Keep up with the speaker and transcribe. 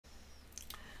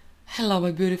Hello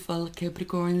my beautiful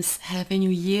Capricorns, Happy New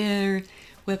Year!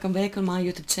 Welcome back on my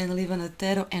YouTube channel Ivana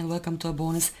Tarot and welcome to a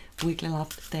bonus weekly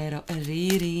love tarot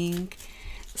reading.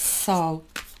 So,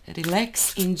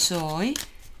 relax, enjoy.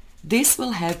 This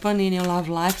will happen in your love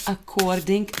life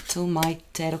according to my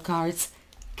tarot cards.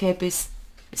 Capis,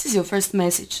 this is your first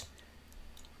message.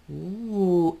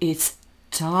 Ooh, it's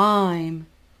time.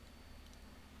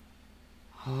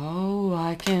 Oh,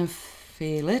 I can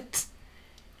feel it.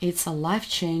 It's a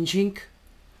life-changing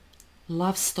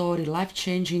love story,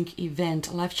 life-changing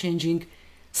event, life-changing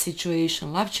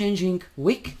situation, life-changing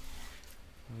week.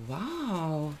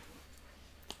 Wow!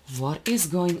 What is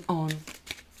going on?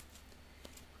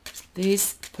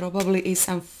 This probably is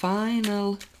some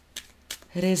final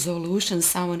resolution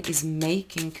someone is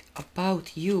making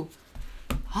about you.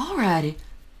 Alrighty,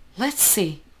 let's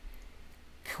see.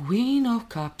 Queen of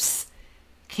Cups,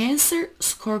 Cancer,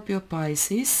 Scorpio,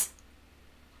 Pisces.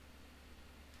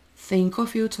 Think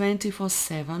of you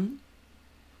 24/7.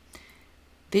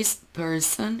 This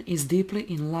person is deeply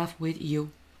in love with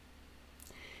you.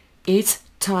 It's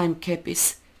time,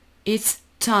 Capis. It's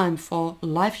time for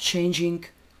life-changing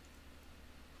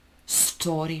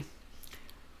story.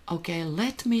 Okay,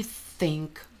 let me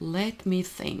think.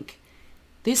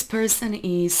 This person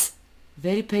is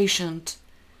very patient.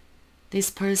 This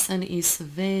person is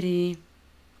very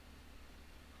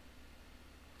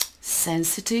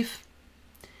sensitive.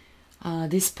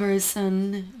 This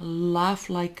person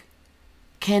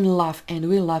can love and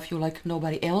will love you like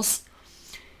nobody else.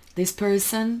 This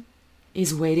person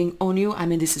is waiting on you. I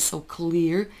mean, this is so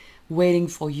clear. Waiting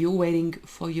for you, waiting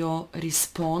for your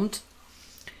response,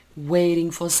 waiting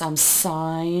for some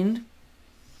sign.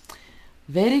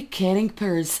 Very caring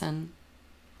person.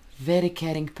 Very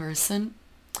caring person.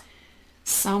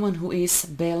 Someone who is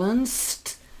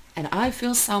balanced. And I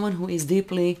feel someone who is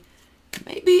deeply,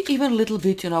 maybe even a little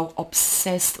bit,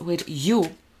 obsessed with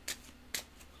you.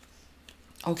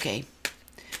 Okay.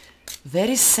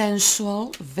 Very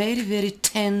sensual, very, very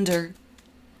tender,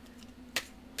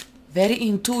 very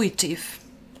intuitive,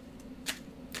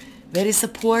 very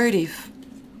supportive.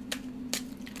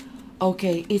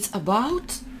 Okay, it's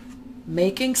about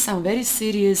making some very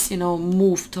serious,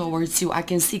 move towards you. I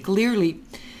can see clearly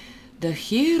the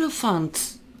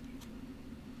Hierophant.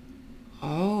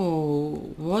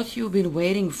 Oh, what you've been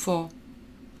waiting for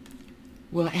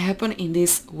will happen in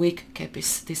this week,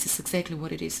 Capis. This is exactly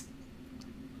what it is.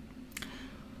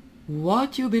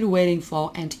 What you've been waiting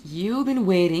for, and you've been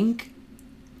waiting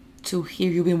to hear,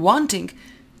 you've been wanting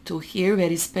to hear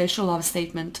very special love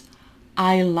statement.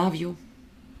 I love you.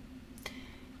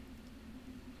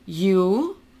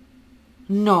 You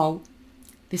know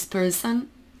this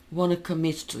person wanna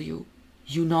commit to you.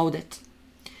 You know that.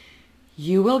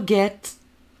 You will get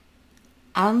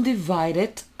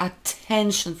undivided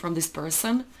attention from this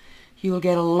person. You will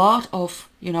get a lot of,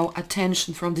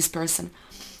 attention from this person.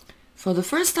 For the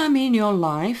first time in your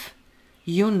life,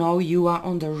 you know you are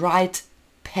on the right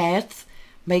path,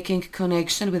 making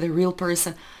connection with a real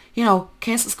person.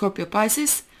 Cancer, Scorpio,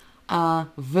 Pisces,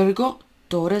 Virgo,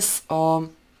 Taurus, or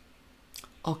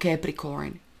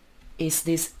Capricorn is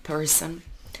this person.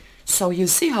 So you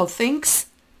see how things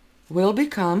will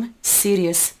become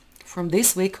serious from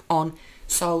this week on.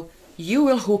 So you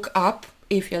will hook up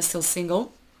if you're still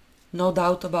single, no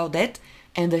doubt about that.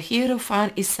 And the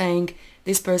Hierophant is saying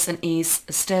this person is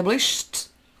established,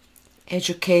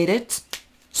 educated,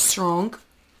 strong,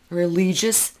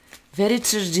 religious, very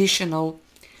traditional.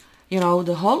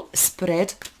 The whole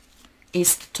spread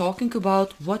is talking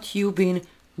about what you've been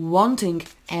wanting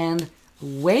and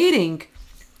waiting.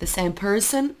 The same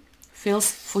person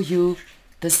feels for you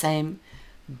the same.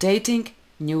 Dating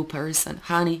new person.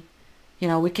 Honey,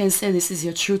 we can say this is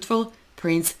your truthful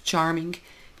Prince Charming.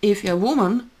 If you're a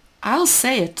woman, I'll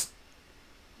say it.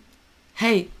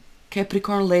 Hey,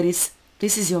 Capricorn ladies,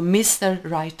 this is your Mr.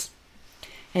 Right.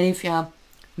 And if you're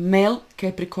male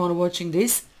Capricorn watching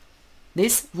this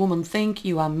woman think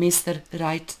you are Mr.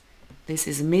 Right. This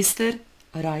is Mr.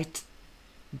 Right.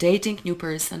 Dating new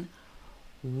person.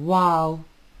 Wow.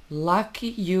 Lucky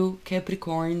you,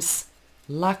 Capricorns.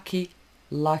 Lucky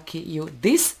you.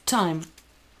 This time,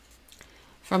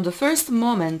 from the first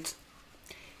moment,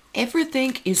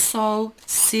 everything is so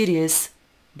serious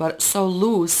but so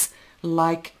loose,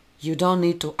 like you don't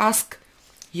need to ask,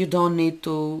 you don't need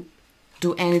to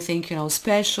do anything,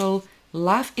 special.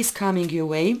 Love is coming your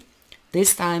way.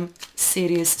 This time,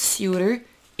 serious suitor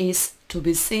is to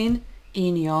be seen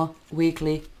in your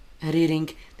weekly reading.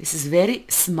 This is very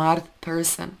smart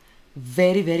person.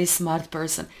 Very, very smart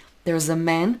person. There's a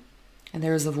man and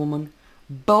there's a woman.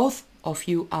 Both of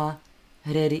you are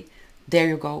ready. There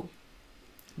you go.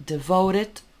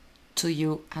 devoted to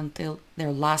you until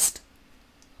their last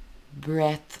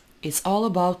breath. It's all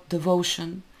about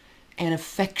devotion and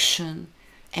affection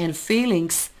and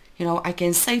feelings. You know, I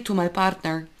can say to my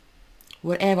partner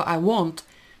whatever I want.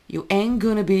 You ain't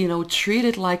gonna be,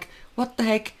 treated like, what the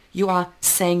heck you are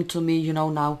saying to me,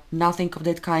 now. Nothing of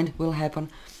that kind will happen.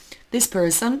 This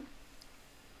person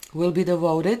will be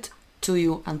devoted to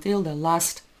you until the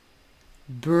last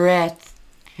breath.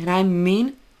 And I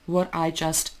mean what I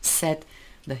just said.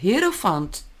 The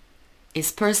Hierophant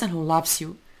is person who loves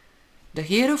you. The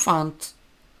Hierophant,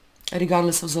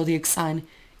 regardless of zodiac sign,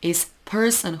 is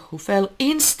person who fell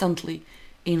instantly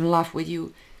in love with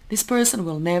you. This person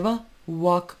will never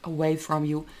walk away from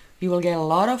you. You will get a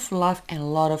lot of love and a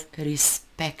lot of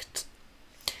respect.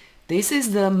 This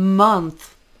is the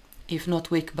month, if not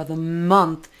week, but the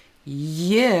month,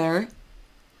 year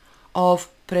of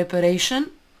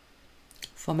preparation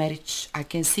for marriage. I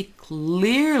can see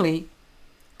clearly.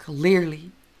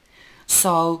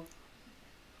 So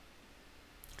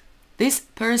this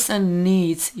person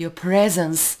needs your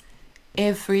presence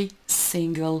every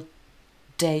single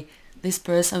day. This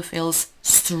person feels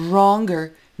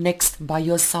stronger next by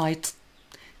your side.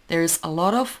 There's a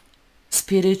lot of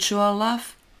spiritual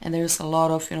love and there's a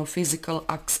lot of physical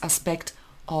aspect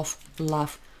of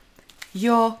love.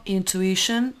 Your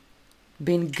intuition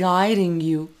been guiding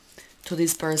you to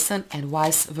this person and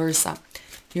vice versa.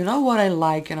 You know what I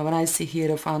like, when I see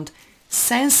Hierophant?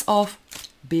 Sense of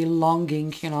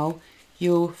belonging,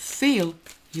 You feel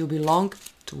you belong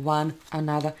to one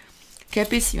another.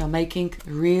 Capis, you are making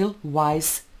real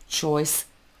wise choice.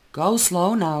 Go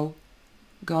slow now.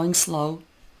 Going slow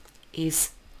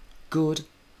is good.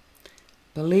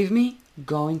 Believe me,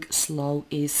 going slow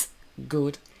is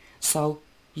good. So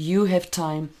you have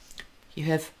time. You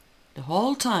have the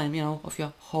whole time, of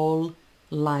your whole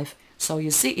life. So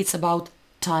you see, it's about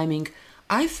timing.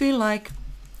 I feel like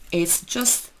it's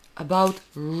just about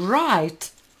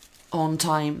right on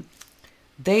time.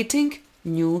 Dating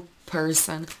new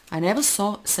person. I never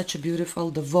saw such a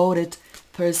beautiful, devoted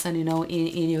person,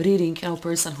 in your reading,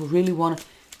 person who really want to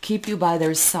keep you by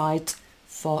their side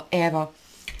forever.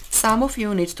 Some of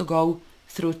you need to go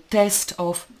through test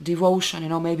of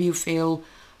devotion, maybe you feel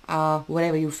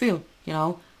whatever you feel,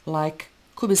 like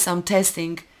could be some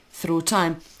testing through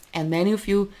time. And many of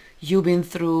you, you've been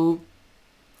through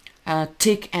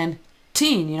thick and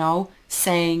thin,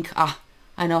 saying,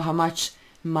 I know how much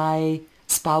my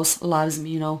spouse loves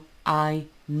me, I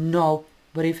know.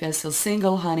 But if you're still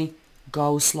single, honey,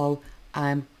 go slow.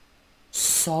 I'm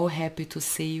so happy to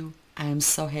see you. I'm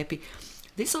so happy.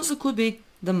 This also could be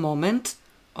the moment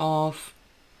of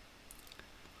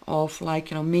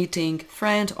like, meeting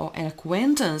friend or an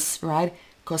acquaintance, right?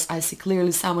 Because I see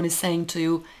clearly someone is saying to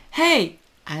you, hey,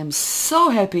 I'm so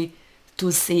happy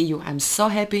to see you. I'm so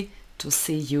happy to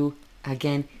see you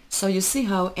again. So you see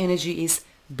how energy is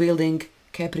building,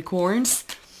 Capricorns.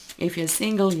 If you're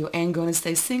single, you ain't gonna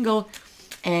stay single.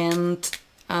 And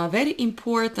very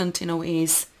important,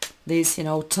 is this,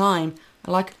 time.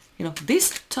 Like,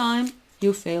 this time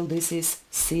you feel this is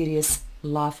serious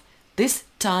love. This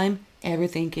time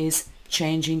everything is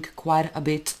changing quite a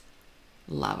bit.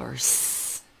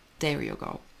 Lovers. There you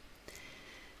go.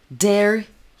 There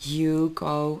you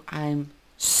go. I'm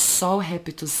so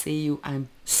happy to see you. I'm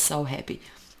so happy.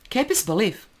 Capis,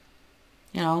 believe.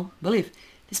 Believe.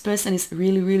 This person is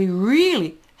really, really,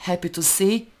 really happy to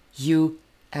see you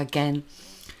again.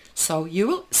 So you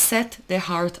will set their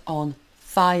heart on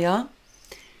fire.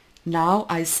 Now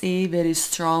I see very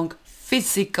strong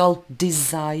physical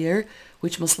desire,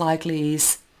 which most likely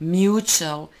is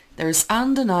mutual. There is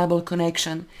undeniable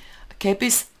connection.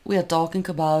 Capis, we are talking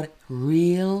about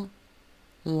real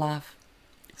love.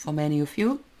 For many of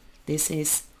you, this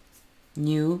is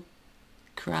new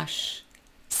crush.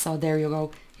 So there you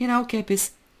go.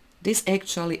 Capis, this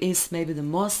actually is maybe the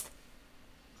most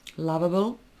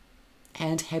lovable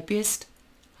and happiest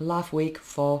love week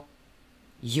for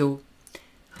you.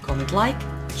 Comment, like,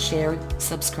 share,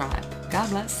 subscribe. God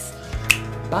bless.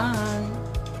 Bye.